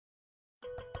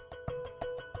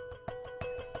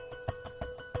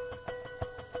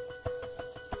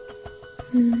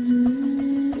I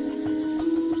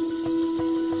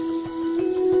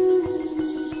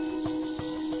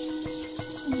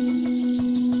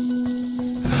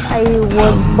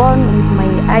was born with my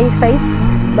eyesight,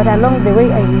 but along the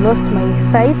way I lost my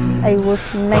sight. I was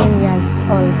 9 years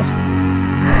old.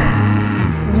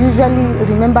 Usually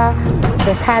remember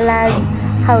the colors,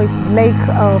 how it like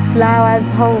flowers,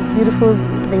 how beautiful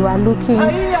they were looking,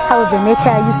 how the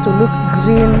nature used to look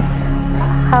green,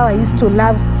 how I used to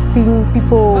love seeing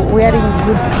people wearing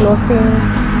good clothing.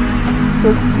 It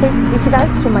was quite difficult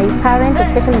to my parents,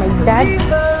 especially my dad,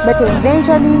 but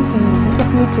eventually he took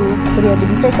me to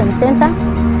rehabilitation center.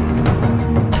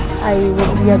 I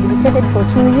was rehabilitated for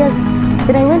 2 years,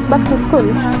 then I went back to school,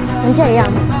 and here I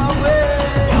am.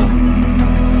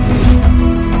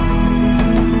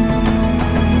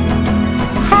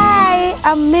 Hi,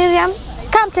 I'm Miriam.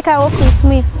 Come take a walk with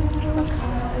me.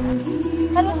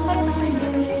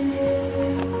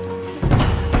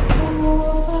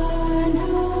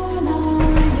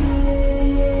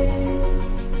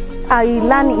 I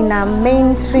learn in a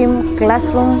mainstream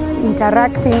classroom,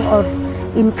 interacting or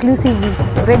inclusive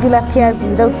with regular peers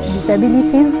without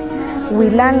disabilities. We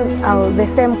learn the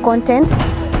same content,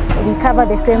 we cover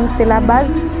the same syllabus.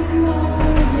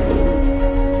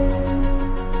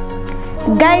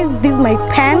 Guys, this is my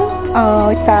pen.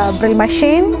 It's a braille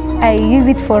machine. I use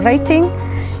it for writing.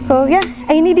 So yeah,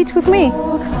 I need it with me.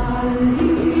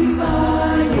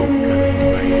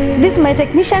 This is my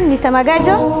technician, Mr.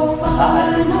 Magajo.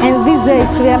 And this is where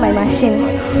I clear my machine.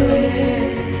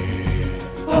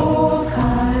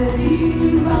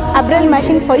 A braille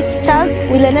machine for each child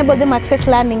will enable them access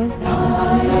learning.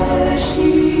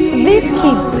 These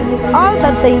kids, all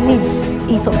that they need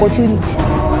is opportunity.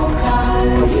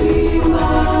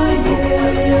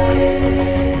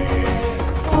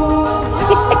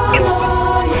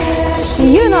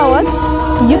 You know what?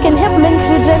 You can help many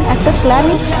children access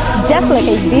learning just like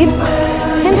I did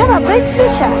and have a bright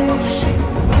future.